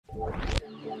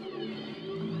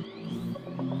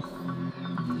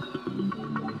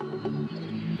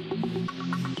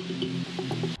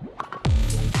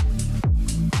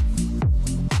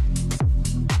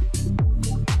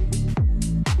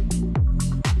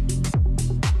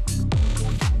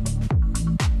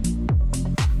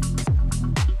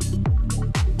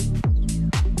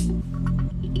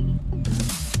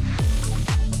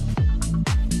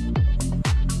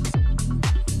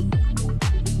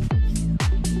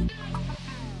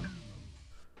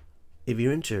If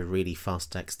you're into really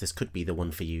fast decks, this could be the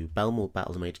one for you. Balmor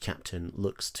Battlemage Captain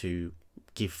looks to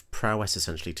give prowess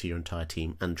essentially to your entire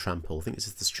team and trample. I think this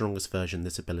is the strongest version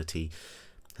this ability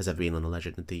has ever been on a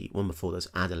legend. The one before this,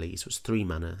 Adelies, was 3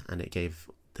 mana and it gave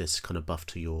this kind of buff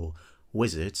to your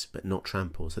wizards but not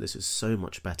trample, so this is so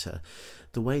much better.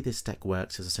 The way this deck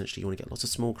works is essentially you want to get lots of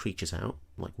small creatures out,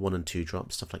 like 1 and 2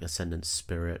 drops, stuff like Ascendant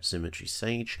Spirit, Symmetry,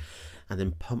 Sage, and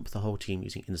then pump the whole team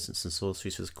using instants and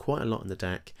sorceries. So there's quite a lot in the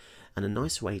deck, and a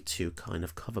nice way to kind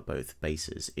of cover both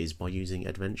bases is by using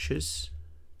adventures.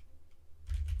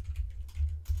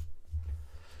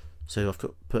 So I've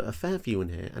put a fair few in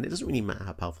here, and it doesn't really matter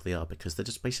how powerful they are because they're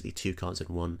just basically 2 cards in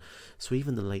one. So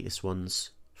even the latest ones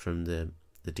from the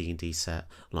D&D set,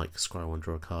 like Scry 1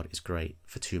 Draw a Card, is great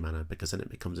for 2 mana because then it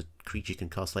becomes a creature you can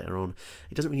cast later on.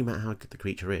 It doesn't really matter how good the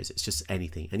creature is, it's just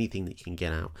anything that you can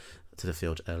get out to the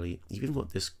field early. You've even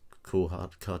got this cool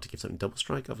hard card to give something double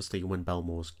strike. Obviously when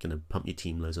Balmor's going to pump your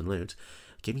team loads and loads,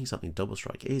 giving something double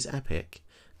strike is epic.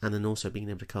 And then also being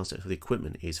able to cast it for the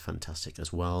equipment is fantastic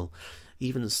as well.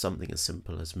 Even something as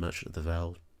simple as Merchant of the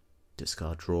Veil,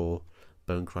 discard, draw,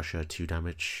 Bone Crusher, 2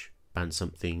 damage, ban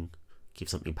something, give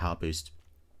something power boost.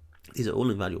 These are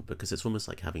all invaluable because it's almost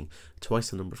like having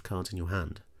twice the number of cards in your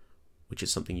hand, which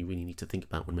is something you really need to think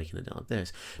about when making a deck like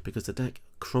this, because the deck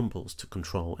crumbles to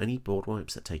control. Any board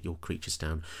wipes that take your creatures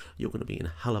down, you're going to be in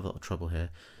a hell of a lot of trouble here.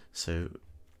 So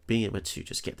being able to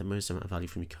just get the most amount of value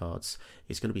from your cards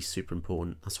is going to be super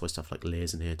important. That's why stuff like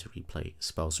Lear's in here to replay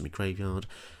spells from your graveyard.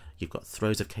 You've got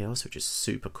Throes of Chaos, which is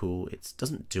super cool. It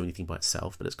doesn't do anything by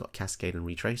itself, but it's got Cascade and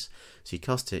Retrace. So you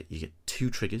cast it, you get 2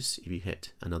 triggers if you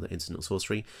hit another instant or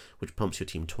sorcery, which pumps your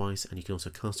team twice, and you can also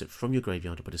cast it from your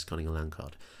graveyard by discarding a land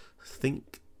card.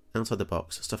 Think outside the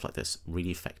box, stuff like this,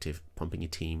 really effective, pumping your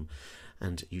team,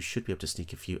 and you should be able to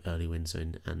sneak a few early wins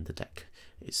in, and the deck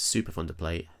is super fun to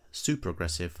play, super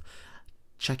aggressive.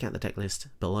 Check out the deck list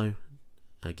below.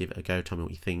 Give it a go, tell me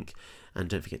what you think, and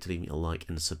don't forget to leave me a like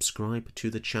and subscribe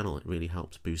to the channel. It really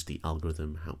helps boost the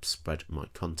algorithm, helps spread my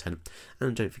content,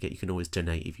 and don't forget you can always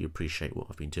donate if you appreciate what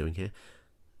I've been doing here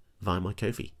via my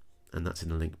Ko-fi, and that's in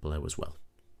the link below as well.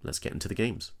 Let's get into the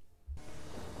games.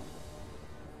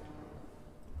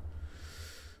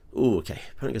 Ooh, okay,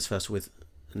 opponent goes first with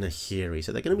Nahiri,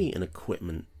 so they're going to be an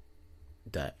equipment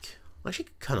deck. I actually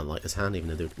kind of like this hand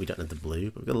even though we don't have the blue,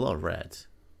 but we've got a lot of red.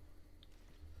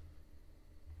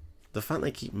 The fact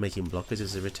they keep making blockers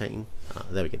is irritating.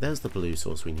 There we go, there's the blue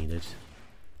source we needed.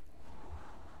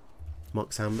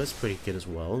 Mox Amber's pretty good as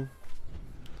well.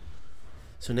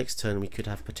 So next turn we could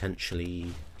have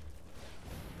potentially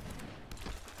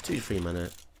 2 to 3 mana.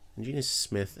 Ingenious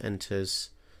Smith enters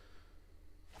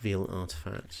Veil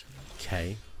Artifact.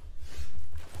 Okay.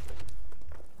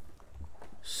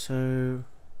 So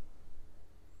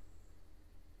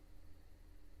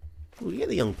we'll get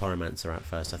the Young Pyromancer out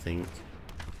first, I think.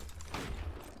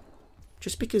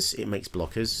 Just because it makes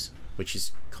blockers, which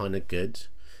is kind of good,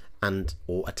 and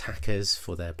or attackers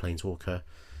for their Planeswalker.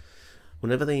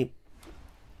 Whenever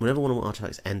one of our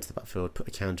artifacts enter the battlefield, put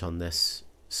a count on this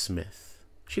Smith.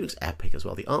 She looks epic as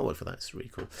well. The artwork for that is really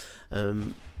cool.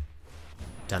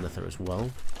 Danitha as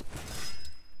well,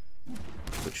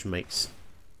 which makes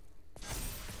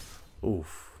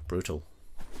oof, brutal.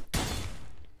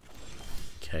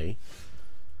 Okay.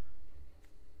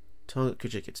 Target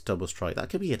creature gets double strike. That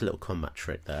could be a little combat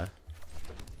trick there.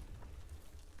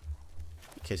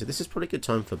 Okay, so this is probably a good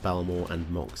time for Balmor and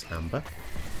Mox Amber.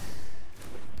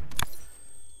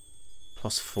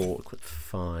 +4, equip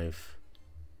 5.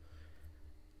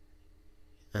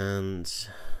 And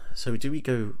so do we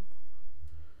go...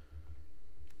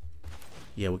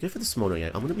 Yeah, we'll go for the smaller.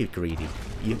 I'm going to be greedy.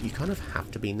 You kind of have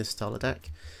to be in this style of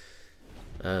deck.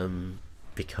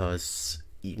 Because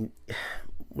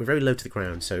we're very low to the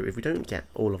ground, so if we don't get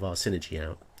all of our synergy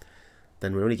out,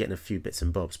 then we're only getting a few bits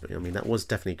and bobs. But I mean, that was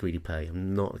definitely a greedy play,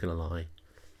 I'm not going to lie.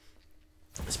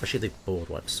 Especially the board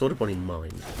wipe. Sort of one in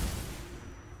mind.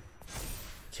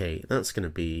 Okay, that's going to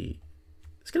be...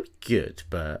 It's going to be good,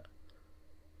 but...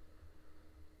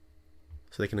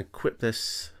 So they can equip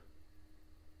this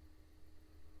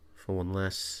for 1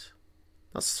 less.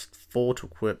 That's 4 to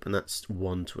equip, and that's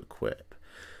 1 to equip.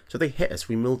 So they hit us,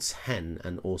 we mill 10,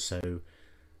 and also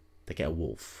they get a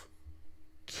wolf.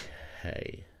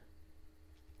 Okay.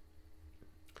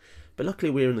 But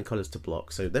luckily we're in the colours to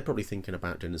block, so they're probably thinking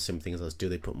about doing the same thing as us. Do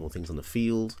they put more things on the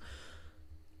field?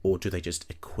 Or do they just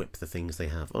equip the things they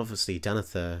have? Obviously,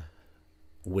 Danitha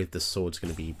with the sword is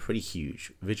going to be pretty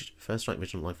huge. First Strike,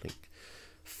 Vigilant, Lifelink.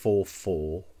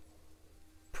 4/4.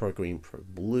 Pro green, pro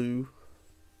blue.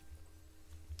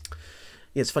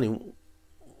 Yeah, it's funny.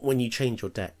 When you change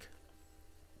your deck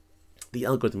the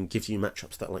algorithm gives you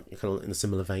matchups that like kind of in a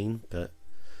similar vein, but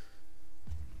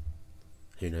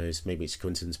who knows? Maybe it's a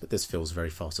coincidence. But this feels very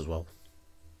fast as well.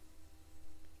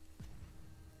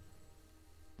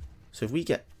 So if we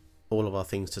get all of our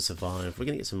things to survive, we're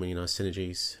going to get some really nice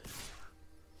synergies.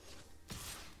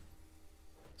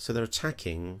 So they're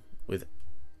attacking with...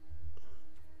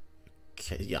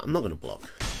 Okay, yeah, I'm not going to block.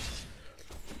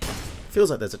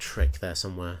 Feels like there's a trick there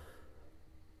somewhere.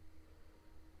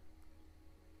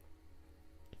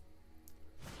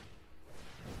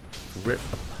 Rip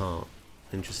apart.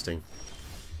 Interesting.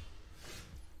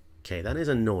 Okay, that is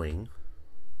annoying.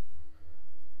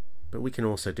 But we can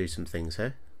also do some things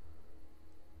here.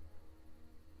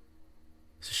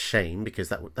 It's a shame because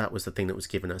that was the thing that was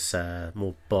giving us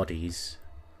more bodies.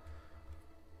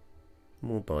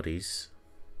 More bodies.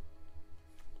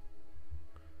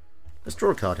 Let's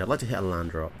draw a card here. I'd like to hit a land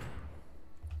drop.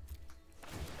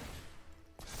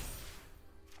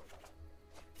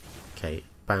 Okay,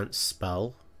 bounce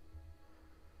spell.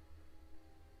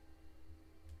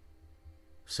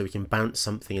 So we can bounce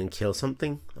something and kill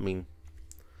something. I mean,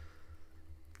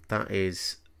 that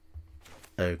is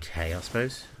okay, I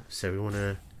suppose. So we want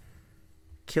to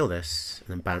kill this and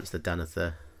then bounce the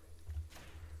Danither.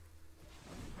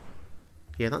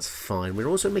 Yeah, that's fine. We're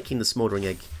also making the smouldering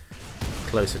egg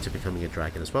closer to becoming a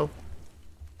dragon as well.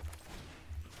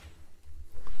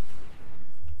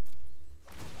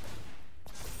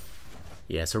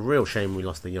 Yeah, it's a real shame we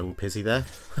lost the young Pizzy there.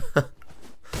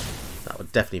 That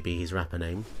would definitely be his rapper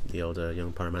name, the older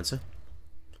young pyromancer.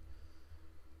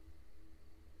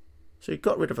 So he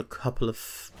got rid of a couple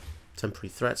of temporary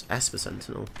threats. Esper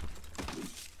Sentinel.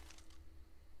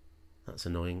 That's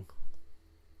annoying.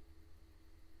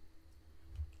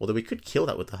 Although we could kill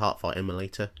that with the Heartfire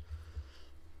Immolator.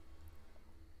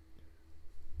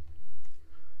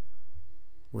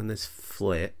 When this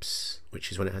flips,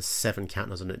 which is when it has 7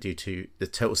 counters on it due to the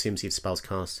total CMC of spells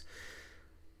cast,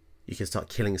 you can start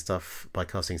killing stuff by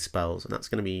casting spells, and that's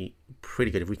going to be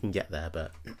pretty good if we can get there,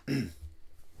 but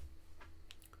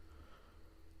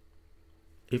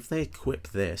if they equip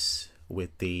this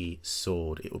with the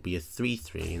sword, it will be a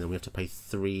 3/3, and then we have to pay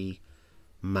 3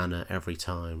 mana every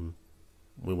time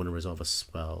we want to resolve a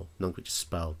spell, non-creature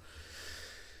spell.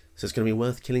 So it's going to be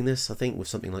worth killing this, I think, with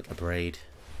something like a Braid.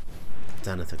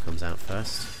 Danither comes out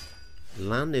first.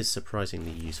 Land is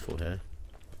surprisingly useful here.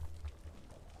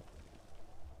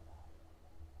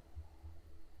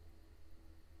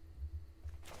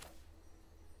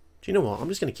 Do you know what? I'm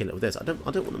just going to kill it with this. I don't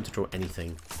want them to draw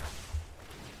anything.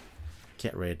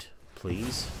 Get rid,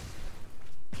 please.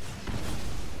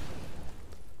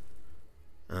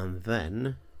 And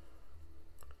then...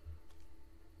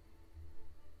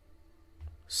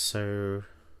 So...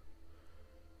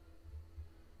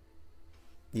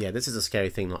 Yeah, this is a scary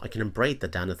thing. Like, I can Braid the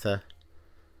Danither,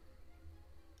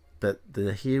 but the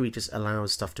Nahiri just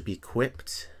allows stuff to be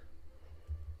equipped.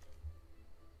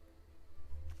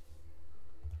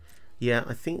 Yeah,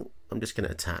 I think I'm just going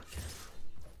to attack.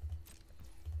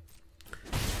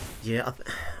 Yeah,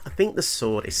 I think the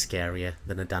sword is scarier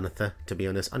than a Danither, to be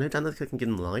honest. I know Danither can give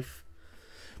them life,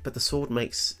 but the sword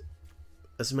makes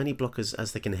as many blockers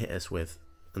as they can hit us with,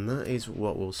 and that is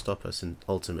what will stop us and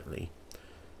ultimately.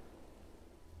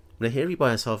 Nahiri by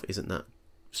herself isn't that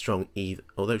strong either,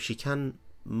 although she can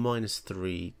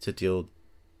 -3 to deal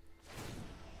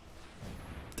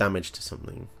damage to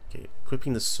something. Okay,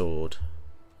 equipping the sword.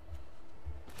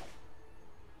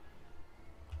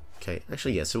 Okay,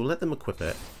 actually, yeah, so we'll let them equip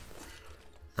it,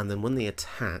 and then when they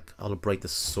attack, I'll break the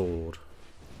sword.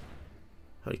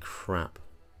 Holy crap.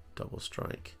 Double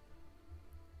strike.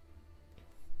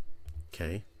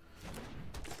 Okay.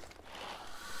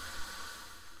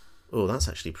 Oh, that's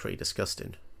actually pretty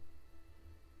disgusting.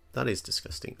 That is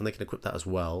disgusting. And they can equip that as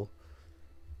well.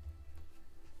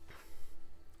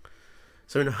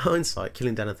 So in hindsight,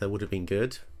 killing Danither would have been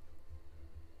good.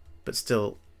 But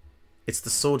still, it's the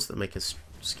swords that make us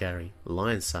scary.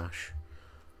 Lion Sash.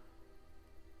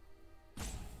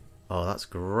 Oh, that's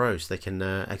gross. They can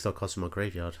exile cards from our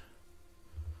graveyard.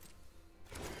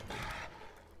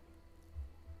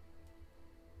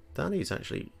 That is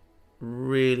actually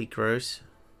really gross.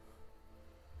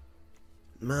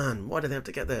 Man, why do they have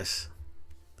to get this?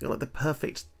 They've got like the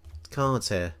perfect cards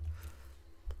here.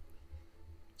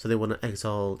 So they want to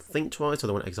exile Think Twice, or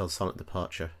they want to exile Silent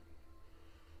Departure?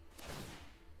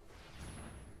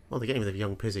 Oh, they're getting rid of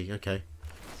Young Pizzy, okay.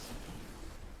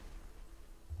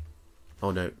 Oh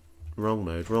no, wrong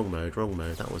mode, wrong mode, wrong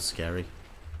mode. That was scary.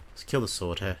 Let's kill the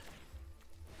sword here.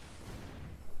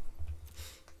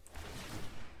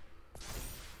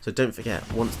 So don't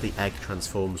forget, once the egg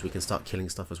transforms, we can start killing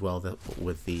stuff as well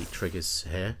with the triggers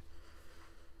here.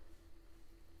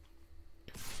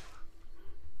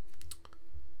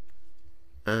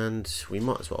 And we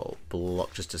might as well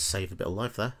block just to save a bit of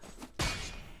life there.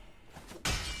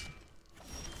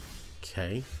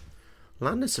 Okay.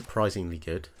 Land is surprisingly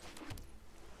good.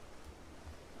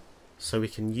 So we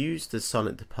can use the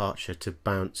Silent Departure to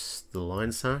bounce the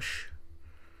Lion Sash.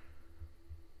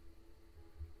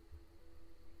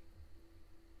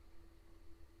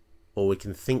 Or we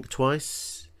can think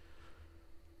twice.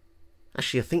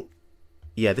 Actually, I think...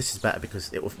 yeah, this is better because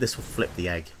this will flip the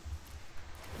egg.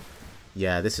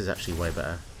 Yeah, this is actually way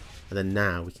better. And then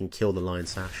now we can kill the Lion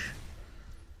Sash.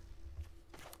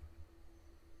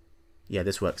 Yeah,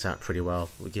 this works out pretty well.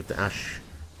 We give the Ash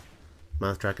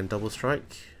Mouth Dragon double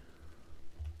strike.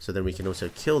 So then we can also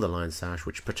kill the Lion Sash,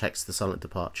 which protects the Silent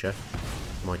Departure.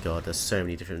 Oh my god, there's so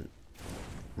many different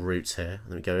routes here. And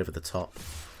then we go over the top.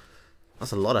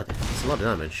 That's a lot of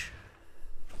damage.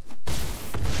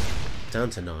 Down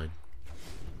to 9.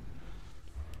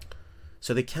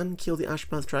 So they can kill the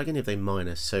Ashmouth Dragon if they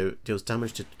minus, so deals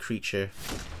damage to creature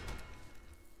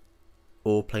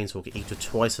or planeswalker equal to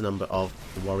twice the number of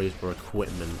warriors or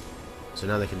equipment. So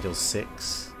now they can deal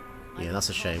 6. Yeah, that's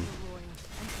a shame.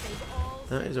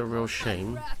 That is a real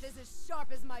shame.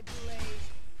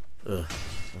 Ugh,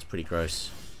 that's pretty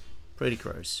gross. Pretty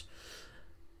gross.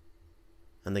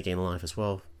 And they gain life as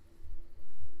well.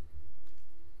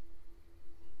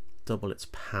 Double its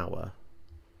power.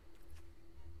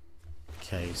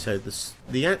 Okay, so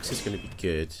the axe is going to be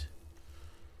good.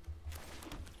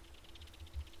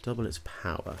 Double its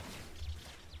power.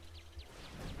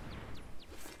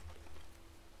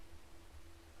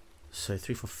 So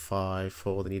 3, 4, 5,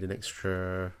 4. They need an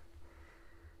extra.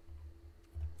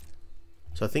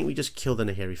 So I think we just kill the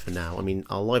Nahiri for now. I mean,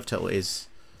 our life total is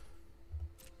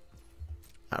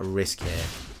at risk here.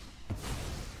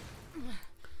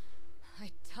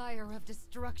 I tire of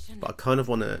destruction. But I kind of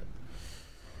want to.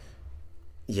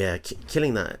 Yeah,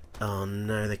 killing that. Oh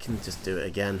no, they can just do it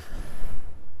again.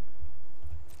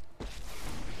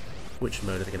 Which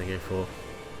mode are they going to go for?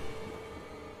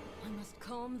 I must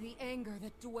calm the anger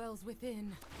that dwells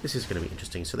within. This is going to be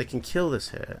interesting. So they can kill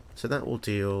this here. So that will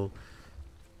deal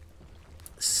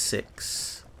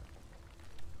 6.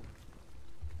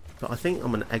 But I think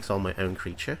I'm going to exile my own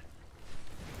creature.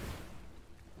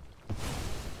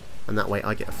 And that way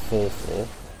I get a 4/4.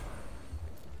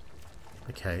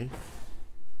 Okay.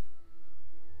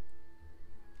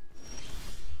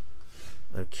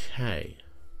 Okay.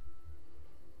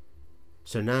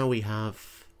 So now we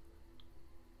have...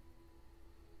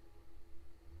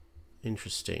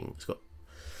 interesting. It's got...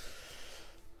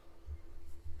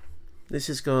 this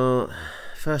has got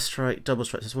first strike, double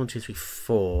strike. So it's 1, 2, 3,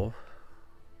 4.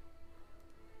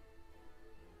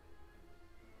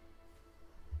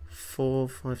 4,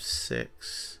 5,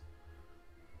 6.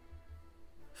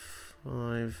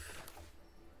 5.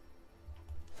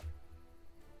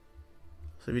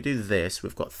 So if we do this,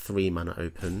 we've got 3 mana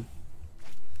open.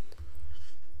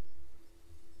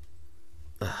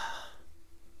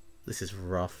 This is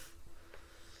rough.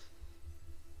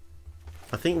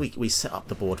 I think we set up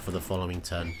the board for the following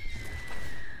turn.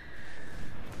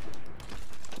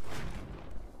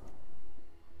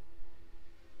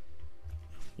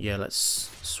 Yeah, let's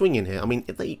swing in here. I mean,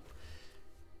 if they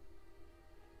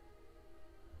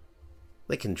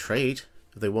can trade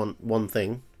if they want one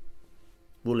thing.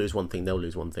 We'll lose one thing, they'll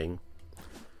lose one thing.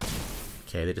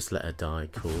 Okay, they just let her die.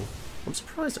 Cool. I'm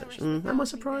surprised, actually. Am I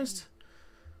surprised?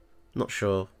 Not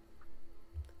sure.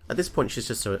 At this point, she's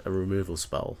just a removal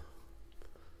spell.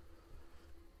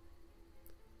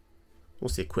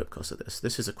 What's the equip cost of this?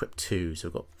 This is equip 2, so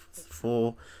we've got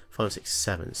 4, 5, 6,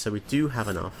 7. So we do have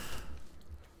enough.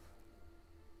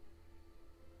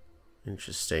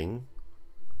 Interesting.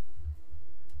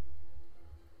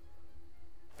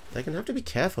 They're going to have to be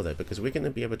careful though, because we're going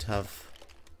to be able to have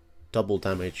double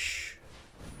damage.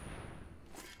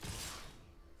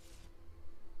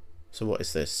 So what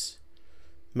is this?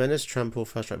 Menace, Trample,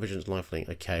 First Strike, Vigilance, Lifelink.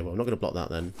 Okay, well I'm not going to block that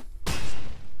then.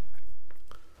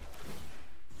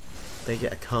 They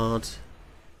get a card.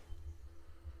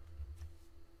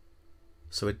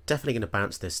 So we're definitely going to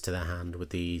bounce this to their hand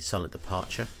with the Silent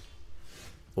Departure.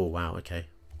 Oh wow, okay.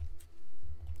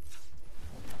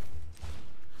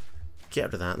 Get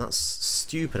rid of that. That's a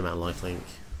stupid amount of lifelink.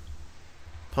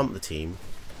 Pump the team.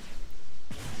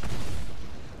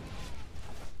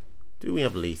 Do we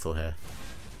have lethal here?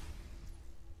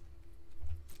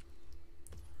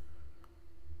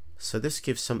 So this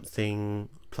gives something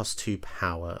 +2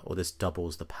 power, or this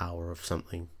doubles the power of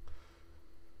something.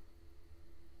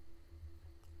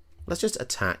 Let's just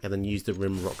attack and then use the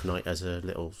Rimrock Knight as a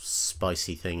little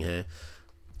spicy thing here.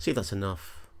 See if that's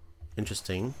enough.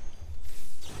 Interesting.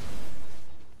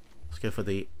 Let's go for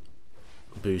the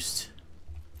boost.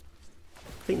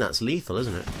 I think that's lethal,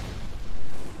 isn't it?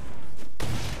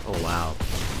 Oh wow.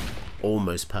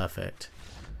 Almost perfect.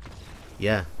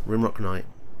 Yeah, Rimrock Knight.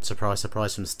 Surprise,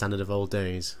 surprise from Standard of Old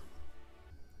Days.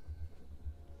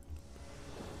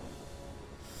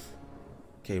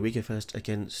 Okay, we go first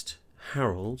against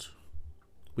Harold.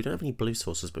 We don't have any blue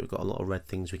sources, but we've got a lot of red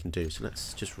things we can do, so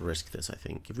let's just risk this, I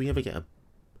think. If we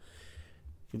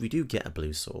do get a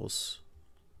blue source,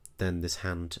 then this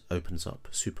hand opens up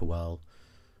super well.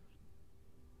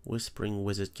 Whispering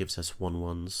Wizard gives us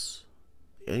 1/1s.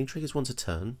 It only triggers once a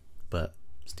turn, but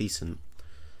it's decent.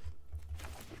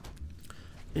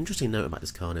 Interesting note about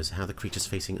this card is how the creature's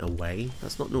facing away.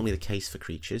 That's not normally the case for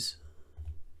creatures.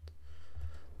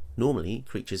 Normally,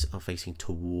 creatures are facing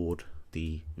toward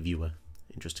the viewer,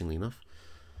 interestingly enough.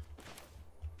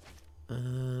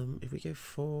 If we go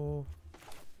for...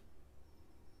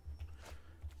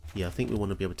 Yeah, I think we want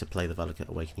to be able to play the Valakut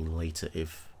Awakening later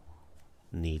if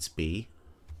needs be.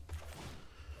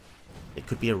 It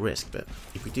could be a risk, but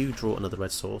if we do draw another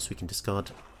red source, we can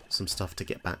discard some stuff to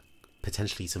get back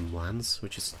potentially some lands,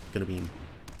 which is going to be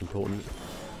important.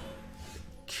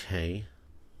 Okay,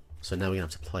 so now we're going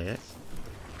to have to play it.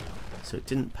 So it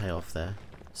didn't pay off there,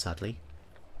 sadly.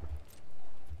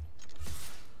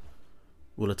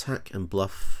 We'll attack and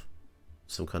bluff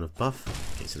some kind of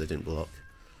buff. Okay, so they didn't block.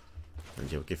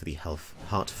 And yeah, we'll go for the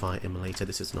Heartfire Immolator.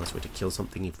 This is a nice way to kill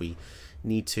something if we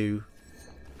need to.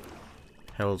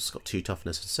 Herald's got 2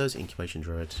 toughness, and so is Incubation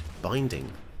Druid.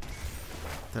 Binding.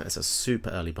 That is a super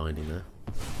early binding there.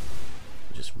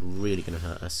 Which is really going to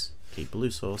hurt us. Okay,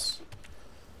 blue source.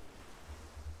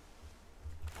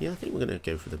 Yeah, I think we're going to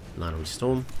go for the Lannery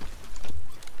Storm.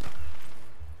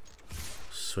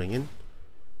 Swing in.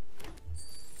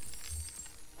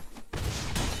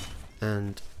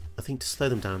 And I think to slow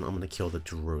them down, I'm going to kill the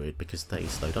Druid because they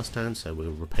slowed us down, so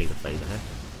we'll repay the favour here.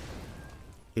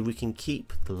 If we can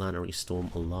keep the Lannery Storm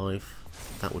alive,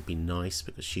 that would be nice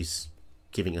because she's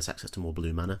giving us access to more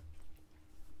blue mana.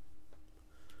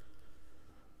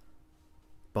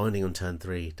 Binding on turn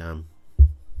 3, damn.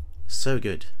 So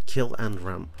good. Kill and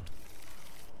ramp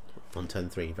on turn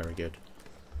 3, very good.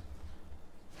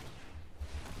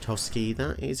 Toski,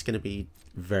 that is going to be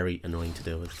very annoying to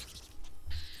deal with.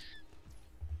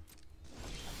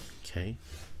 Okay.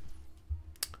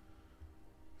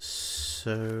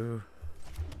 So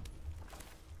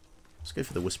let's go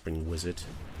for the Whispering Wizard.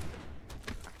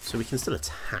 So we can still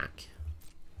attack.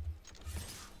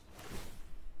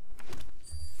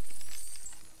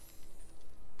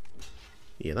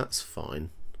 Yeah, that's fine.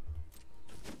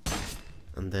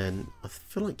 And then I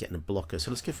feel like getting a blocker, so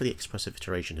let's go for the Expressive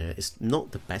Iteration here. It's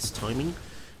not the best timing,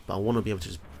 but I want to be able to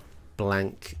just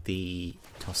blank the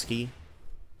Toski.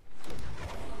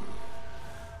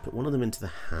 Put one of them into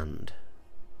the hand.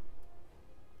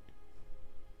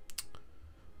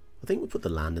 I think we'll put the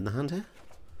land in the hand here.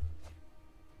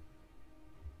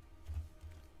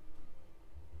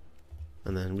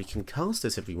 And then we can cast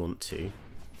this if we want to.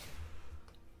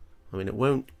 I mean, it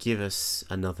won't give us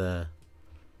another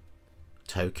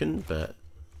token, but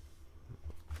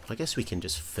I guess we can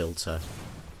just filter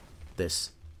this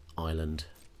island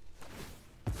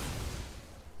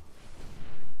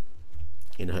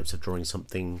in hopes of drawing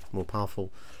something more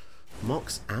powerful.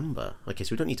 Mox Amber. Okay,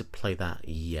 so we don't need to play that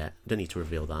yet. We don't need to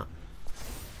reveal that.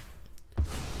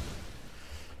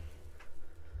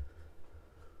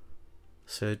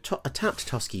 So a tapped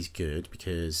Toski's good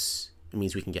because it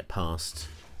means we can get past.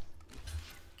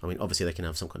 I mean, obviously they can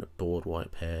have some kind of board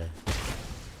wipe here.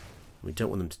 We don't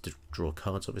want them to draw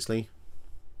cards, obviously.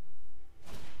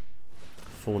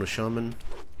 Fauna Shaman.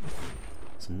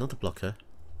 It's another blocker.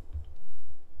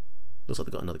 Looks like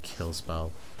they've got another kill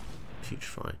spell.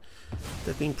 Putrefy.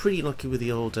 They've been pretty lucky with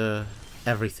the old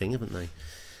everything, haven't they?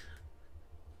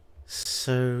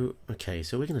 So, okay,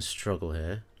 so we're going to struggle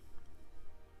here.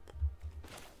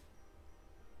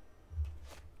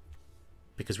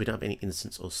 Because we don't have any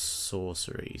instants or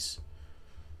sorceries.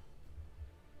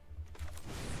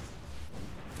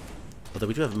 Although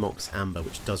we do have Mox Amber,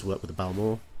 which does work with the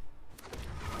Balmor.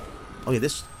 Oh yeah,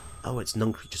 this... Oh, it's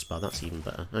non-creature spell, that's even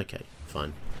better. Okay,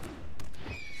 fine.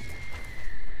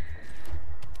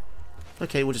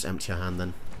 Okay, we'll just empty our hand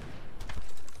then.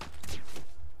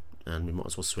 And we might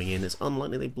as well swing in. It's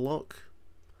unlikely they block.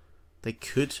 They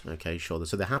could. Okay, sure.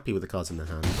 So they're happy with the cards in their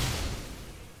hand.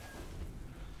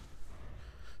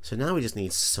 So now we just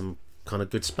need some kind of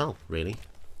good spell, really.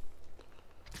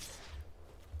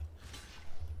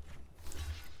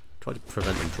 Try to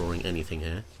prevent them drawing anything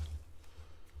here.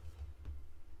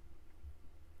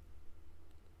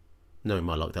 Knowing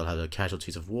my luck, they'll have the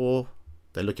Casualties of War.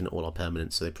 They're looking at all our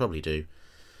permanents, so they probably do.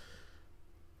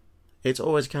 It's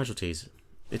always casualties.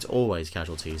 It's always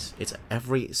casualties. It's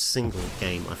every single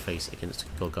game I face against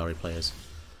Golgari players.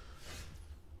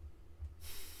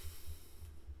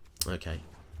 Okay.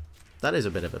 That is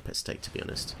a bit of a piss take, to be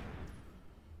honest.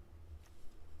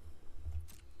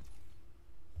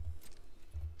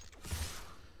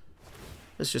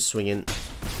 Let's just swing in.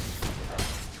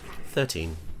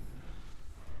 13.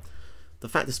 The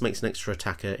fact this makes an extra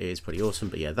attacker is pretty awesome,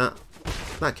 but yeah, that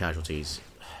casualties,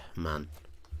 man.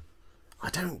 I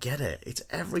don't get it. It's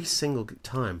every single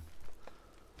time.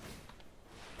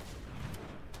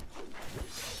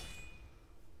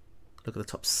 Look at the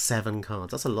top 7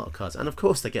 cards. That's a lot of cards. And of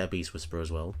course they get a Beast Whisperer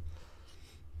as well.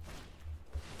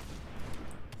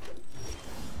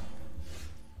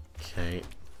 Okay.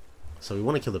 So we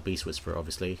want to kill the Beast Whisperer,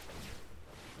 obviously.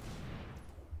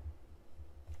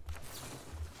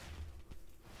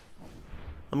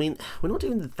 I mean, we're not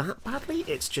doing that badly.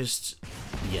 It's just...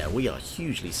 yeah, we are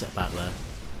hugely set back there.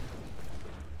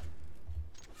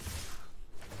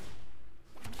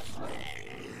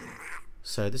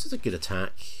 So this is a good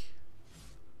attack.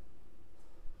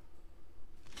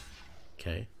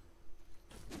 Okay.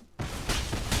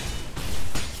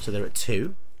 So they're at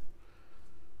 2.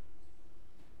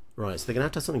 Right, so they're going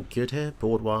to have something good here.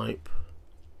 Board wipe.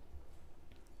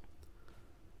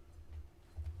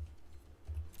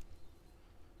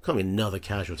 Can't be another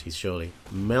casualties, surely.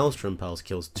 Maelstrom Pulse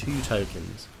kills 2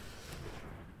 tokens.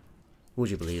 Would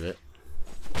you believe it?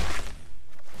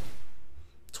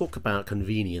 Talk about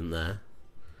convenient there.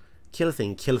 Kill a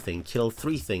thing, kill a thing, kill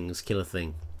 3 things, kill a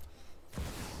thing.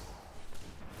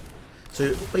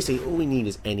 So basically all we need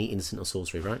is any instant or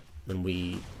sorcery, right? And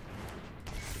we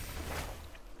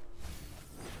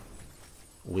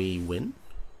win.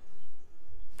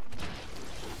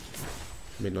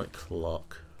 Midnight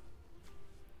Clock.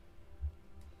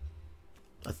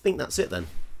 I think that's it then.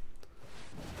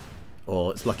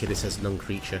 Or it's lucky this says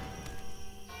non-creature.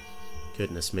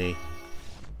 Goodness me.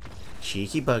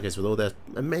 Cheeky buggers with all their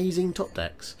amazing top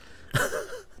decks.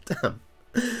 Damn.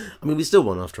 I mean, we still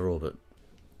won after all, but...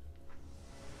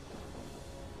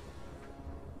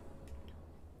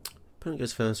 opponent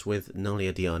goes first with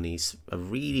Nalia Dianis, a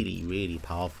really, really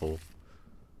powerful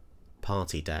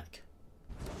party deck.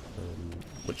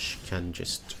 Which can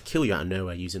just kill you out of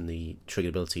nowhere using the trigger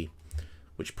ability,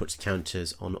 which puts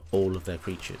counters on all of their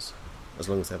creatures, as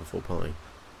long as they have a full party.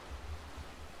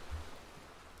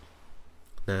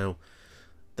 Now,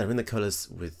 they're in the colours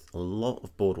with a lot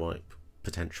of board wipe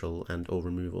potential and or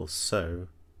removal, so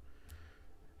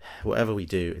whatever we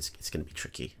do, it's going to be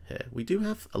tricky here. We do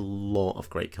have a lot of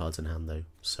great cards in hand though,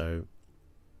 so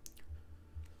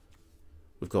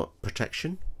we've got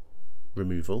protection,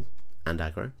 removal, and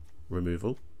aggro.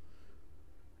 Removal.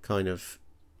 Kind of,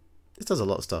 this does a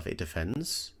lot of stuff. It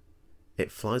defends, it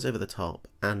flies over the top,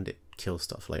 and it kills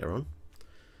stuff later on.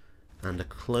 And a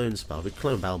clone spell. We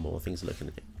clone Balmor, things are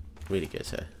looking really good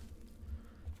here.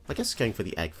 I guess going for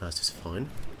the egg first is fine.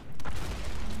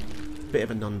 Bit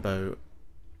of a non-bow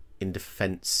in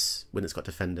defense when it's got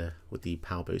defender with the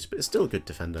power boost, but it's still a good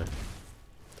defender.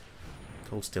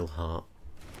 Cold Steel Heart.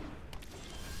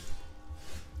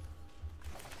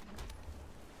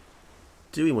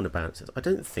 Do we want to bounce it? I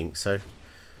don't think so. So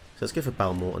let's go for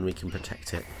Balmor and we can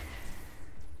protect it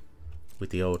with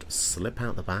the old slip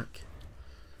out the back.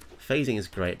 Phasing is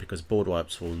great because board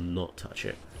wipes will not touch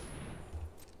it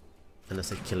unless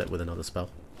they kill it with another spell.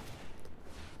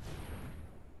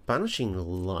 Banishing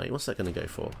Light, what's that going to go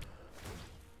for?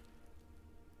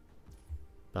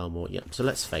 Balmor, yep. So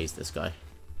let's phase this guy.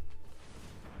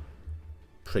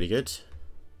 Pretty good.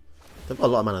 They've got a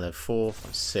lot of mana there. 4,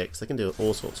 5, 6. They can do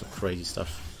all sorts of crazy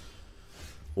stuff.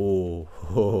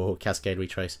 Oh, Cascade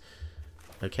Retrace.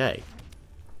 Okay.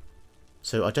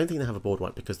 So I don't think they have a board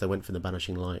wipe because they went for the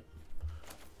Banishing Light.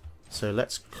 So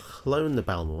let's clone the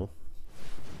Balmor.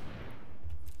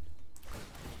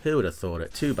 Who would have thought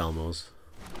it? 2 Balmors.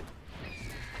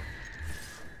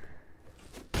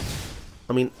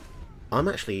 I mean, I'm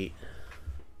actually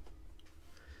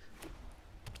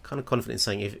kind of confident in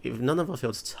saying if none of our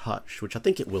fields touch, which I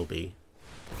think it will be.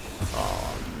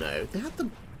 Oh no, they have the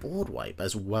board wipe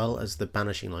as well as the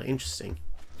Banishing Light. Interesting.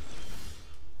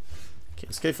 Okay,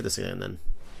 let's go for this again then.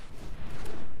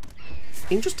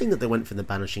 Interesting that they went for the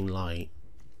Banishing Light,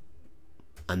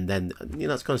 and then, you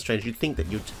know, it's kind of strange. You'd think that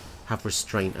you'd have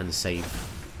Restraint and save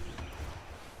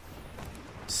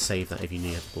that if you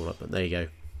need to board up, but there you go.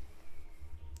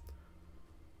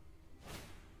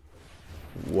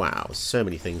 Wow, so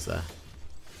many things there.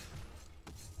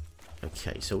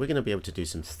 Okay, so we're going to be able to do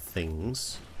some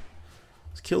things.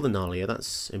 Let's kill the Nalia,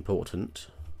 that's important.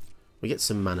 We get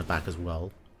some mana back as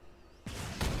well.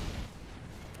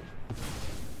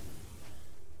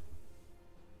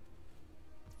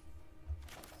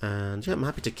 And yeah, I'm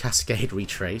happy to cascade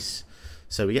retrace.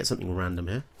 So we get something random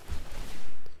here.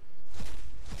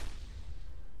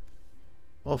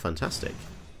 Oh, fantastic.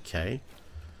 Okay.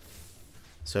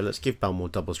 So let's give Balmor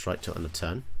double strike to end of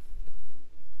turn.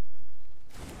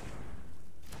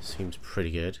 Seems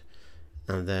pretty good.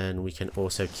 And then we can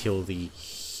also kill the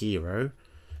hero,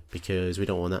 because we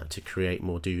don't want that to create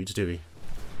more dudes, do we?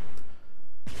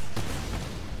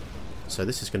 So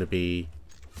this is going to be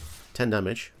 10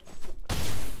 damage.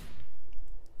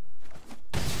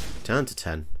 Down to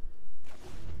 10.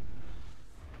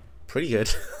 Pretty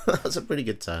good. That's a pretty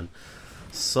good turn.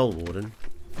 Soul Warden.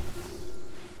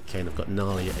 Okay, and I've got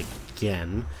Nalia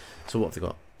again. So what have they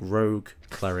got? Rogue,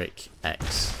 Cleric,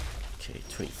 X. Okay,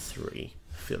 23.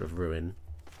 Field of Ruin.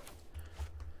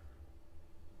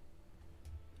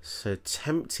 So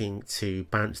tempting to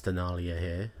bounce the Nalia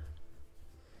here.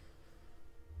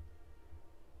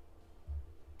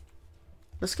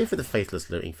 Let's go for the Faithless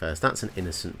Looting first. That's an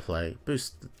innocent play.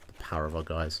 Boost the power of our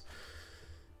guys.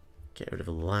 Get rid of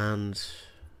a land.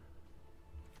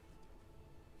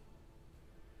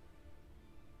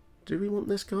 Do we want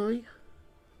this guy?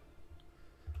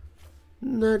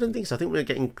 No, I don't think so. I think we're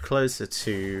getting closer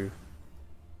to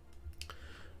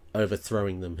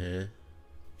overthrowing them here.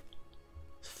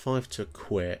 5 to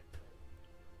equip.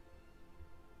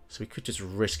 So we could just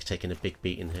risk taking a big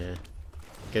beating here.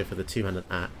 Go for the two-handed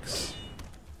axe.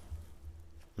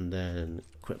 And then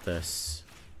equip this.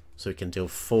 So we can deal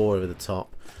 4 over the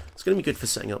top. It's going to be good for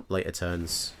setting up later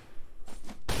turns.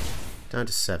 Down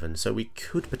to 7. So we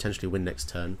could potentially win next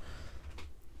turn.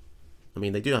 I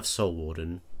mean, they do have Soul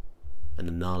Warden and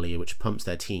Analia, which pumps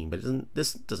their team, but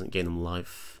this doesn't gain them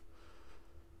life.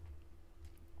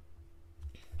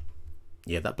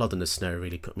 Yeah, that Blood in the Snow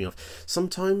really put me off.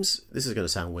 Sometimes, this is going to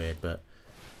sound weird, but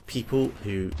people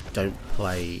who don't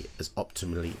play as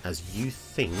optimally as you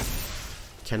think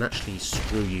can actually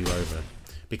screw you over.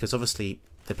 Because obviously,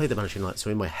 they play the Vanishing Light, so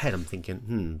in my head I'm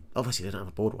thinking, obviously they don't have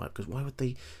a board wipe, because why would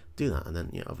they do that? And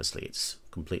then, yeah, obviously it's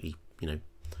completely, you know,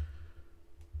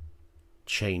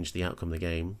 change the outcome of the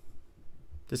game.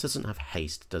 This doesn't have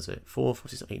haste, does it? 4, 4,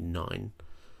 6, 8, 9.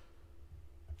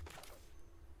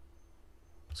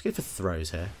 Let's go for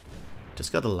throws here.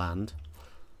 Discard a land.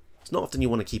 It's not often you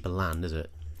want to keep a land, is it?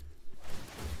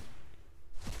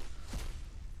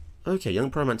 Okay,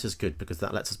 Young Pyromancer is good because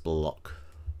that lets us block.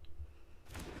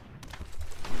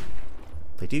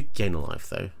 They do gain a life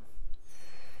though.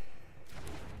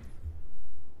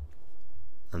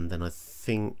 And then I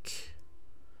think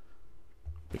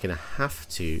we're going to have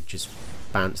to just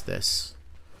bounce this.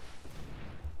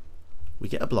 We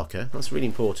get a blocker. That's really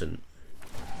important.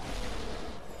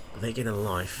 They gain a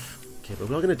life. Okay, but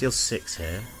we're going to deal 6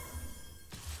 here.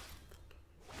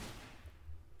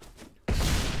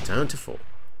 Down to 4.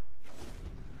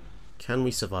 Can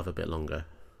we survive a bit longer?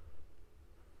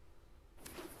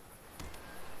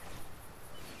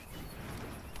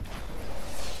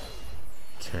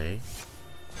 Okay.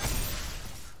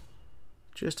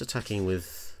 Just attacking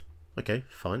with... Okay,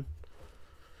 fine.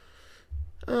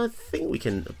 I think we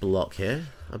can block here.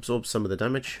 Absorb some of the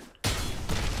damage.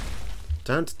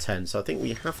 Down to 10, so I think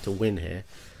we have to win here.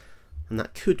 And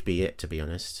that could be it, to be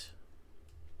honest.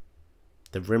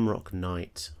 The Rimrock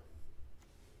Knight.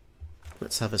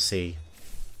 Let's have a see.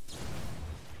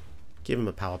 Give him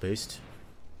a power boost.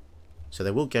 So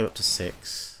they will go up to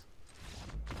 6.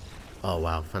 Oh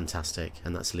wow, fantastic.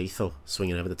 And that's lethal,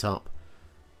 swinging over the top.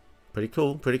 Pretty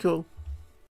cool, pretty cool.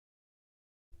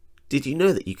 Did you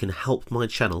know that you can help my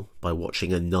channel by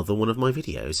watching another one of my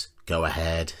videos? Go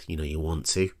ahead, you know you want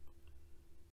to.